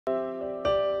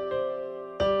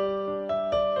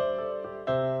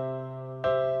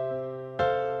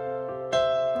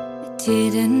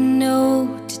Didn't know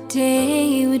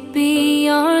today would be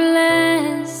our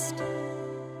last,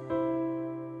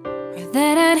 or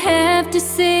that I'd have to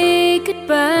say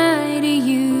goodbye to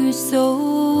you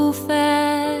so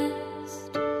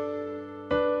fast.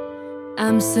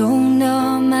 I'm so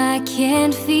numb I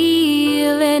can't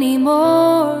feel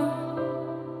anymore.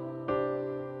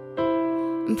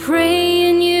 I'm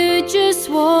praying you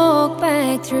just walk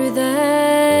back through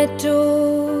that door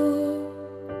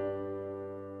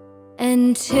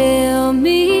and tell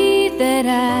me that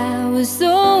I was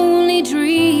only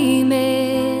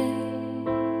dreaming.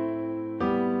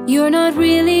 You're not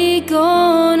really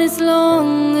gone as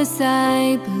long as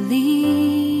I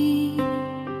believe.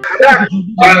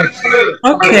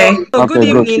 Okay. So good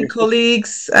evening,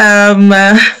 colleagues.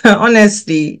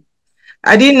 Honestly,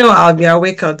 I didn't know I'll be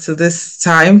awake until this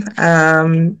time.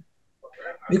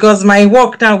 Because my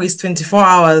work now is 24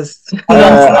 hours.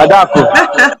 Adaku.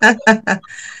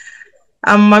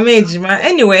 I'm Mamejima.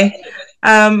 Anyway,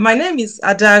 my name is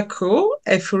Adaku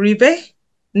Efuribe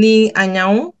Nee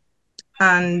Anyanwu,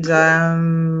 and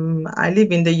I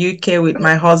live in the UK with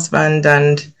my husband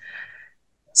and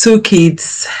 2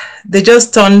 kids. They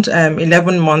just turned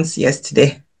 11 months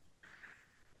yesterday.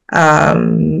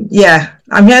 Yeah,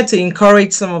 I'm here to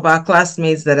encourage some of our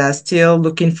classmates that are still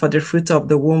looking for the fruit of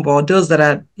the womb, or those that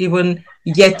are even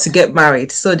yet to get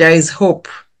married. So there is hope.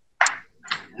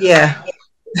 Yeah.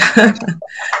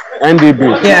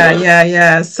 NDB.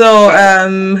 Yeah. So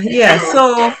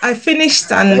so I finished,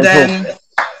 and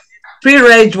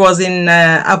pre-reg was in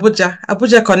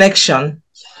Abuja Connection.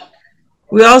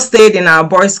 We all stayed in our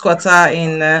boys' quarter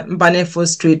in Mbanefo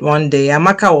Street one day.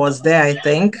 Amaka was there, I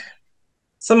think.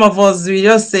 Some of us, we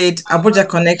just said Abuja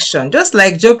Connection, just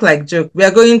like joke. We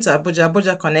are going to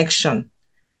Abuja Connection.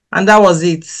 And that was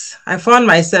it. I found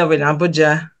myself in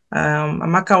Abuja.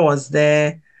 Amaka was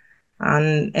there,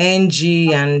 and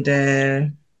Angie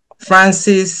and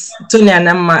Francis, Tony and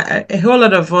Amma, a whole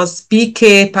lot of us,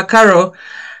 PK, Pakaro.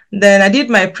 Then I did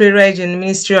my pre-reg in the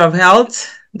Ministry of Health.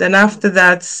 Then after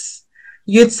that,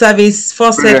 Youth Service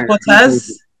Force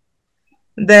Headquarters.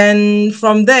 Then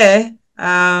from there,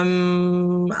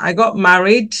 I got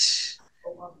married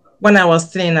when I was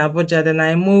still in Abuja. Then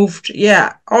I moved.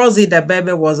 Yeah, Ozzy the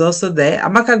baby was also there.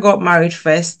 Amaka got married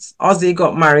first. Ozzy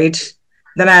got married.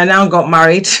 Then I now got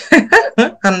married.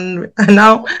 and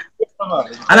now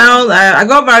I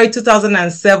got married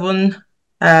 2007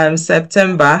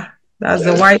 September. That's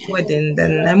the white wedding.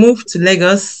 Then I moved to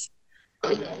Lagos.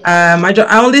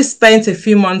 I only spent a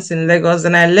few months in Lagos,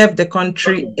 and I left the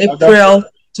country April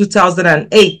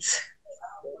 2008.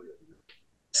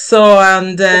 So,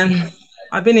 and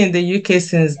I've been in the UK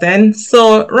since then.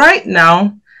 So right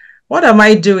now, what am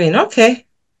I doing? Okay.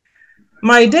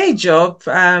 My day job,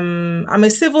 I'm a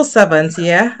civil servant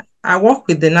here. I work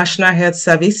with the National Health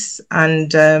Service,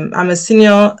 and I'm a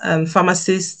senior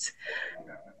pharmacist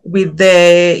with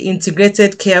the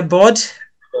Integrated Care Board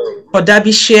for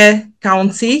Derbyshire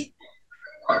County.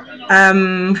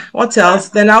 What else?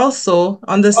 Then also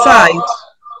on the side,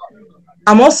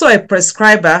 I'm also a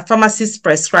prescriber, pharmacist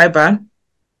prescriber,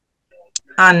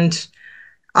 and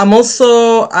I'm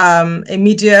also a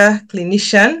media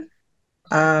clinician.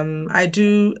 I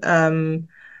do.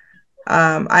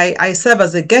 I serve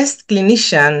as a guest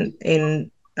clinician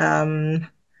in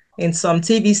some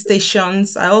TV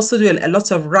stations. I also do a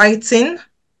lot of writing.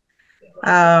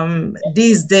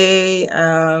 These days,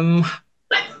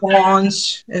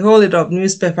 Punch, a whole lot of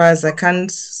newspapers. I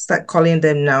can't start calling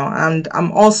them now. And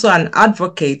I'm also an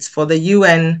advocate for the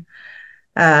UN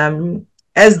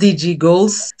SDG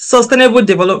goals, Sustainable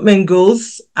Development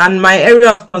Goals, and my area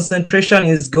of concentration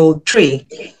is Goal 3,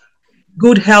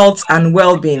 good health and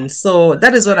well-being. So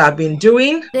that is what I've been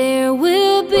doing. There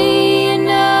will be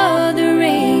another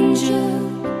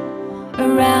angel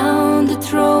around the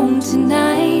throne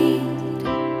tonight.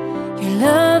 Your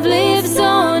love lives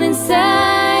on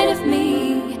inside of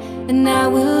me, and I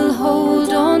will hold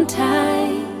on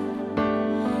tight.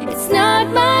 It's not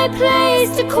my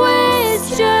place to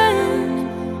question,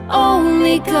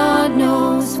 only God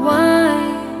knows why.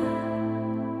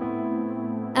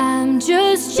 I'm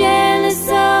just jealous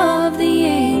of the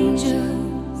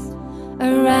angels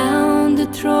around the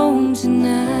throne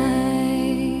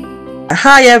tonight.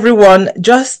 Hi everyone,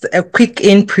 just a quick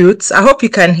input. I hope you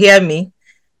can hear me.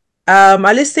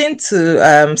 I listened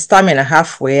to Stamina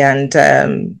Halfway, and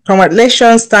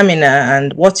congratulations, Stamina,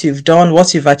 and what you've done,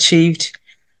 what you've achieved.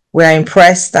 We're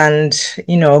impressed, and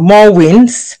more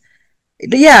wins.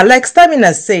 Yeah, like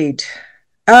Stamina said,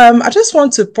 I just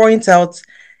want to point out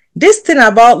this thing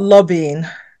about lobbying.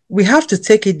 We have to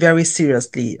take it very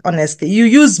seriously. Honestly, you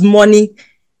use money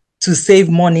to save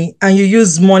money and you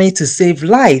use money to save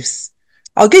lives.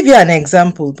 I'll give you an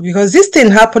example because this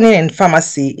thing happening in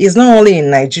pharmacy is not only in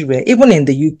Nigeria, even in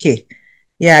the UK.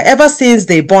 Yeah, ever since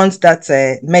they burnt that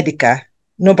Medica,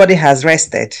 nobody has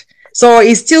rested. So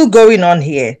it's still going on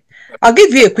here. I'll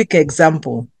give you a quick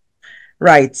example.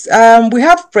 Right. We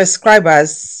have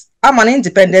prescribers. I'm an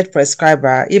independent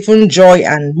prescriber. Even Joy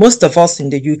and most of us in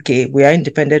the UK, we are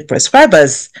independent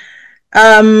prescribers.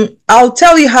 I'll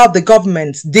tell you how the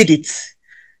government did it.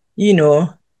 You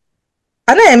know,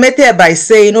 and I met there by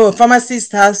saying, oh,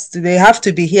 pharmacists they have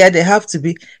to be here,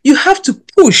 you have to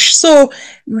push. So,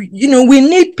 you know, we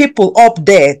need people up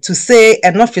there to say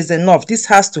enough is enough. This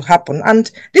has to happen. And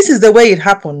this is the way it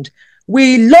happened.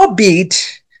 We lobbied,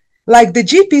 like the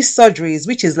GP surgeries,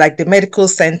 which is like the medical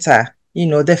center, you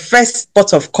know, the first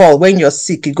port of call when you're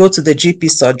sick, you go to the GP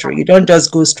surgery. You don't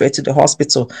just go straight to the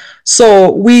hospital.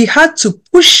 So we had to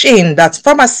push in that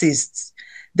pharmacists,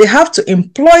 they have to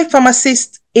employ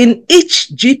pharmacists in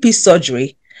each GP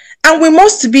surgery, and we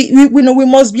must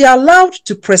be allowed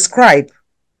to prescribe,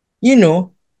 you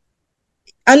know.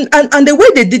 And the way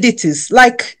they did it is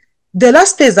like the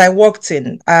last place I worked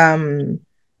in,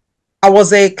 I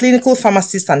was a clinical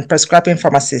pharmacist and prescribing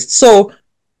pharmacist. So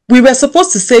we were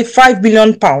supposed to save £5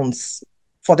 million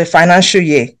for the financial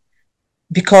year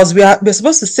because we're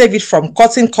supposed to save it from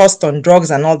cutting costs on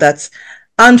drugs and all that,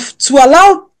 and to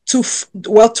allow to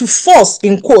force,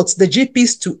 in quotes, the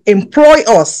GPs to employ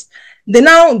us. They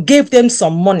now gave them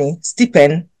some money,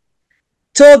 stipend,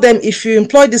 told them if you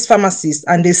employ this pharmacist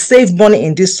and they save money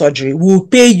in this surgery, we'll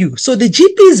pay you. So the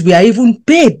GPs were even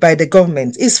paid by the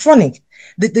government. It's funny.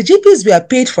 The GPs were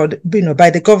paid for, by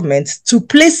the government to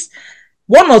place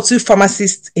 1 or 2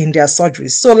 pharmacists in their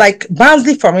surgeries. So like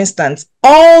Barnsley, for instance,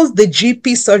 all the GP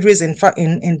surgeries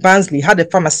in Barnsley had a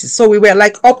pharmacist. So we were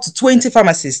like up to 20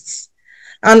 pharmacists.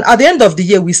 And at the end of the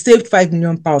year, we saved £5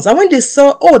 million. And when they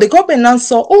saw, the government now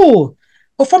saw,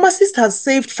 a pharmacist has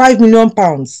saved £5 million,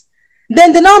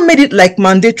 then they now made it like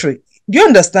mandatory. Do you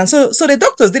understand? So the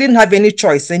doctors didn't have any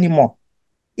choice anymore.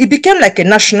 It became like a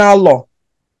national law.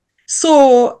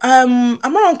 So I'm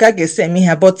not going to say me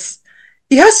here, but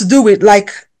it has to do with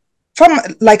like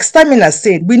Stamina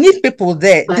said, we need people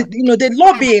there. The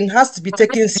lobbying has to be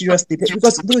taken seriously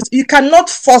because you cannot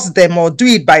force them or do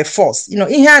it by force. In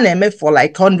here for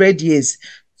like 100 years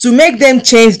to make them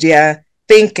change their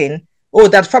thinking.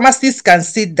 That pharmacists can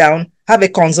sit down, have a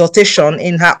consultation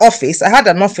in her office. I had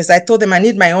an office. I told them I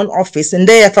need my own office, and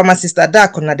there, pharmacist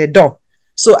Adaku at the door.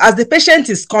 So as the patient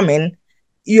is coming,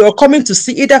 you're coming to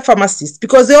see either pharmacist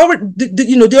because they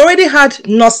already had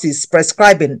nurses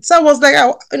prescribing. So I was like,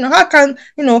 how can,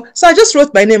 so I just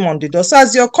wrote my name on the door. So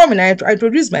as you're coming, I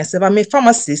introduced myself. I'm a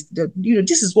pharmacist.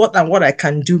 This is what I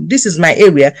can do. This is my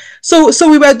area. So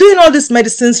we were doing all this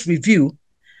medicines review,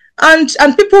 and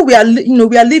people we are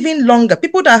living longer.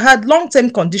 People that had long-term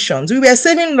conditions, we were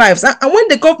saving lives. And when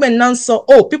the government now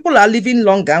saw, people are living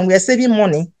longer and we are saving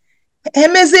money,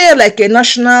 like a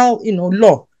national,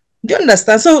 law. Do you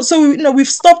understand? So we've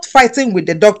stopped fighting with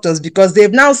the doctors because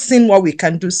they've now seen what we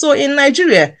can do. So in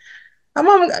Nigeria, I'm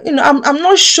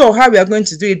not sure how we are going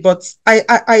to do it, but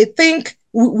I think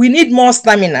we need more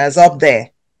staminas up there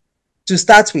to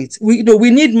start with. We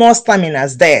need more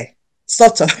staminas there.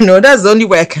 Sort of, that's the only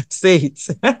way I can say it.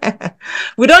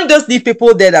 We don't just need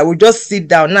people there that will just sit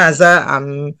down. Naza,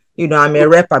 I'm a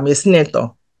rep, I'm a senator.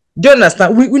 Do you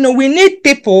understand? We need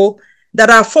people that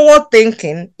are forward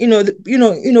thinking.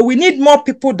 We need more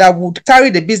people that would carry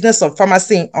the business of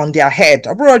pharmacy on their head.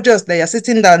 Just they are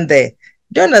sitting down there.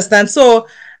 Do you understand? So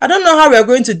I don't know how we are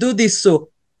going to do this. So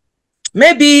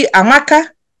maybe Amaka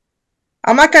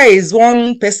is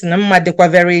one person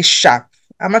very sharp.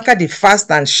 Amaka the fast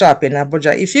and sharp in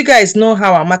Abuja. If you guys know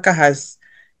how Amaka has,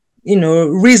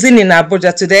 risen in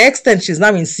Abuja to the extent she's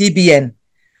now in CBN.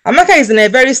 Amaka is in a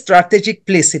very strategic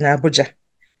place in Abuja.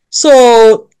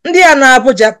 So ndị na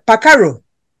Abuja, Pakaro,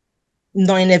 in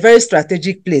a very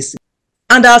strategic place.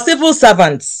 And our civil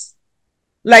servants,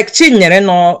 like Chinyere,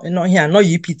 here, no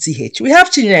UPTH. We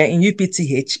have Chinyere in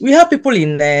UPTH. We have people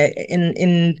in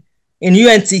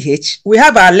UNTH. We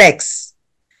have our Lex.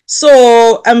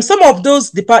 So some of those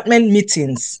department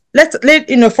meetings,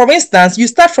 for instance, you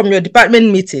start from your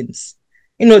department meetings.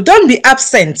 Don't be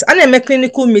absent. And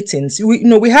clinical meetings,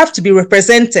 we have to be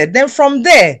represented. Then from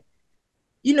there,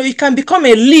 you can become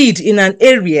a lead in an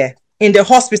area in the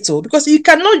hospital because you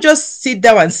cannot just sit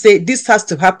down and say this has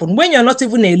to happen when you're not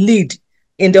even a lead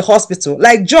in the hospital.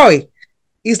 Like Joy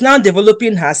is now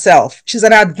developing herself. She's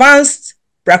an advanced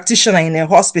practitioner in a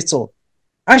hospital.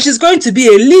 And she's going to be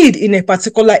a lead in a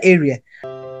particular area.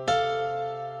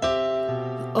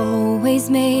 always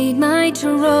made my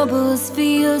troubles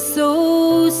feel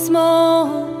so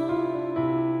small.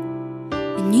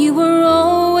 And you were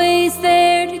always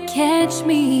there to catch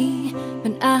me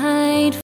when I'd